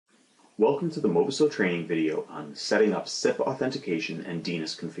Welcome to the Mobiso training video on setting up SIP authentication and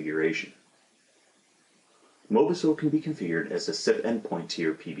DNIS configuration. Mobiso can be configured as a SIP endpoint to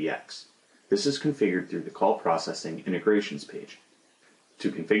your PBX. This is configured through the Call Processing Integrations page.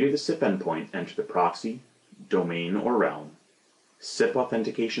 To configure the SIP endpoint, enter the proxy, domain or realm, SIP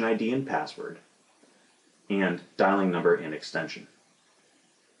authentication ID and password, and dialing number and extension.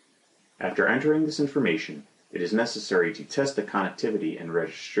 After entering this information, it is necessary to test the connectivity and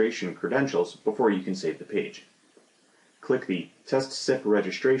registration credentials before you can save the page. Click the Test SIP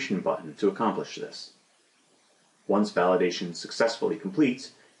Registration button to accomplish this. Once validation successfully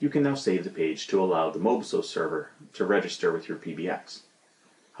completes, you can now save the page to allow the Mobiso server to register with your PBX.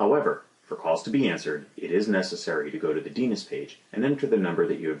 However, for calls to be answered, it is necessary to go to the DNIS page and enter the number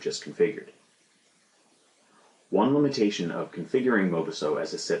that you have just configured. One limitation of configuring Mobiso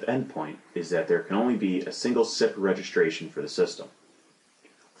as a SIP endpoint is that there can only be a single SIP registration for the system.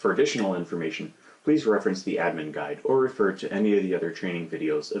 For additional information, please reference the admin guide or refer to any of the other training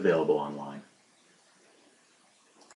videos available online.